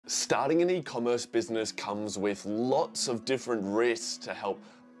Starting an e-commerce business comes with lots of different risks to help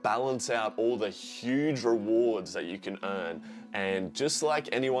balance out all the huge rewards that you can earn. And just like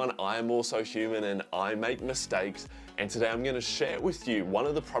anyone, I am also human and I make mistakes. And today I'm going to share with you one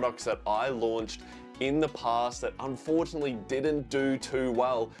of the products that I launched in the past that unfortunately didn't do too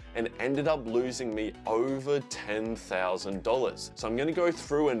well and ended up losing me over $10,000. So I'm going to go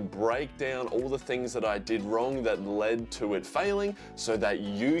through and break down all the things that I did wrong that led to it failing so that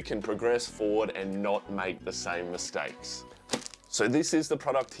you can progress forward and not make the same mistakes. So this is the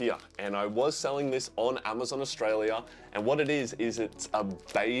product here, and I was selling this on Amazon Australia, and what it is it's a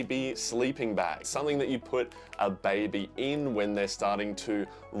baby sleeping bag. Something that you put a baby in when they're starting to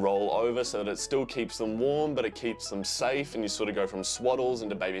roll over so that it still keeps them warm, but it keeps them safe, and you sort of go from swaddles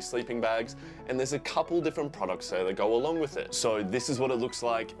into baby sleeping bags, and there's a couple different products there that go along with it. So this is what it looks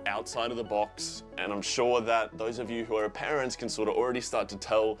like outside of the box, and I'm sure that those of you who are parents can sort of already start to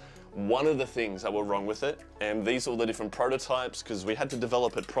tell one of the things that were wrong with it. And these are all the different prototypes because we had to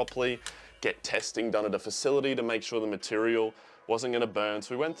develop it properly, get testing done at a facility to make sure the material wasn't going to burn.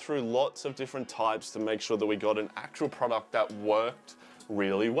 So we went through lots of different types to make sure that we got an actual product that worked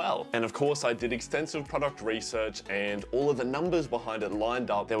really well. And of course I did extensive product research and all of the numbers behind it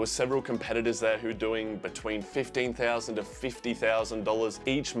lined up. There were several competitors there who were doing between $15,000 to $50,000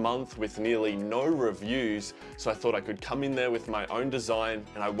 each month with nearly no reviews. So I thought I could come in there with my own design,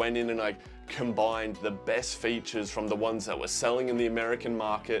 and I went in and I combined the best features from the ones that were selling in the American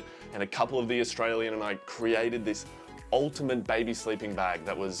market and a couple of the Australian, and I created this ultimate baby sleeping bag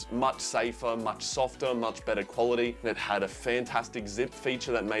that was much safer, much softer, much better quality. And it had a fantastic zip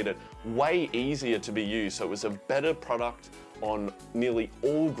feature that made it way easier to be used. So it was a better product on nearly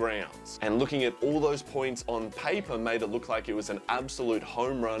all grounds. And looking at all those points on paper made it look like it was an absolute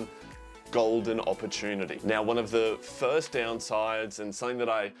home run, golden opportunity. Now, one of the first downsides and something that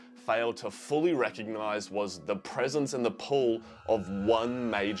I failed to fully recognize was the presence and the pull of one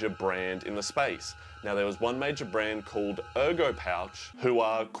major brand in the space. Now, there was one major brand called Ergo Pouch who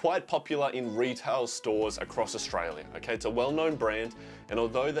are quite popular in retail stores across Australia. Okay, it's a well-known brand, and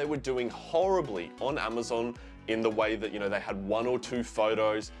although they were doing horribly on Amazon in the way that, you know, they had one or two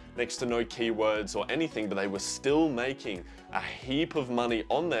photos, next to no keywords or anything, but they were still making a heap of money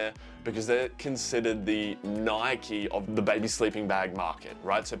on there because they're considered the Nike of the baby sleeping bag market,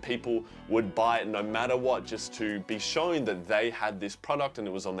 right? So people would buy it no matter what just to be shown that they had this product and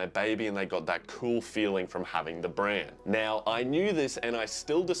it was on their baby, and they got that cool feeling from having the brand. Now, I knew this and I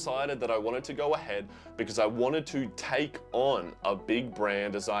still decided that I wanted to go ahead because I wanted to take on a big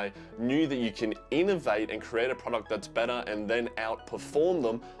brand, as I knew that you can innovate and create a product that's better and then outperform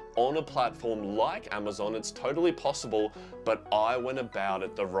them on a platform like Amazon. It's totally possible, but I went about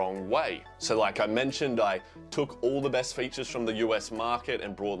it the wrong way. So like I mentioned, I took all the best features from the US market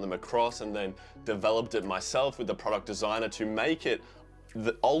and brought them across, and then developed it myself with the product designer to make it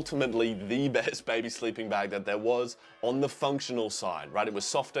ultimately the best baby sleeping bag that there was on the functional side, right? It was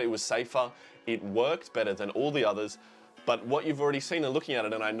softer, it was safer, it worked better than all the others. But what you've already seen and looking at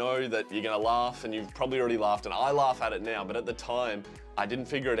it, and I know that you're gonna laugh, and you've probably already laughed, and I laugh at it now, but at the time, I didn't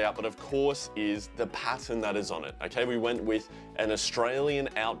figure it out, but of course is the pattern that is on it, okay? We went with an Australian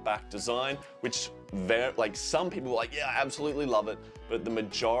outback design, which like some people were like, yeah, I absolutely love it, but the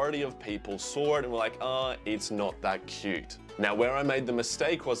majority of people saw it and were like, oh, it's not that cute. Now, where I made the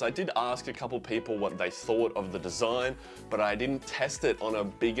mistake was I did ask a couple people what they thought of the design, but I didn't test it on a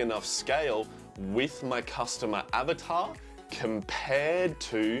big enough scale with my customer avatar compared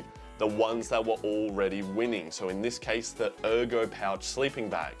to the ones that were already winning. So in this case, the Ergo Pouch sleeping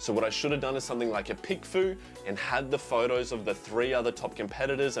bag. So what I should have done is something like a PicFu and had the photos of the 3 other top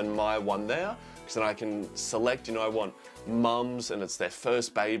competitors and my one there, because then I can select, you know, I want mums and it's their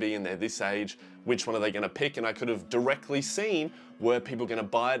first baby and they're this age, which one are they gonna pick? And I could have directly seen, were people gonna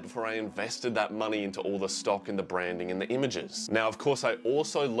buy it before I invested that money into all the stock and the branding and the images. Now, of course, I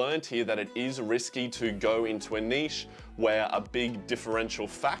also learned here that it is risky to go into a niche where a big differential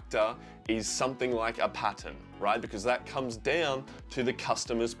factor is something like a pattern, right? Because that comes down to the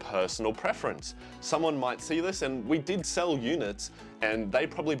customer's personal preference. Someone might see this, and we did sell units, and they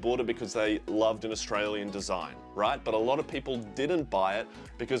probably bought it because they loved an Australian design, right? But a lot of people didn't buy it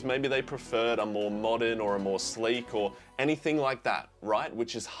because maybe they preferred a more modern or a more sleek or anything like that, right?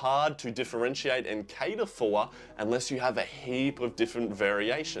 Which is hard to differentiate and cater for unless you have a heap of different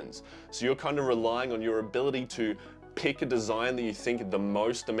variations. So you're kind of relying on your ability to pick a design that you think the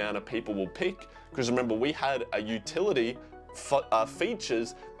most amount of people will pick. Because remember, we had a utility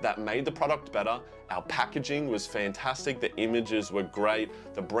features that made the product better. Our packaging was fantastic, the images were great,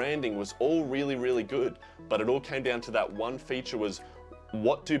 the branding was all really, really good, but it all came down to that one feature was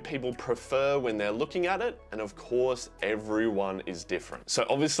what do people prefer when they're looking at it? And of course, everyone is different. So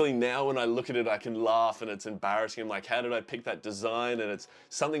obviously now when I look at it, I can laugh and it's embarrassing. I'm like, how did I pick that design? And it's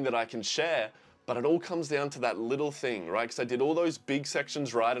something that I can share, but it all comes down to that little thing, right? Because I did all those big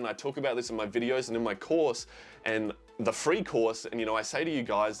sections right, and I talk about this in my videos and in my course and the free course. And I say to you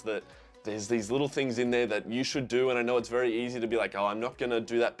guys that there's these little things in there that you should do. And I know it's very easy to be like, oh, I'm not gonna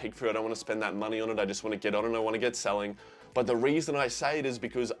do that pig food. I don't wanna spend that money on it. I just wanna get on and I wanna get selling. But the reason I say it is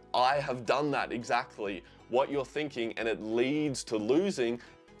because I have done that exactly what you're thinking, and it leads to losing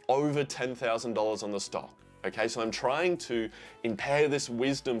over $10,000 on the stock. Okay, so I'm trying to impare this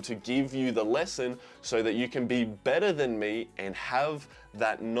wisdom to give you the lesson so that you can be better than me and have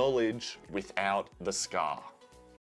that knowledge without the scar.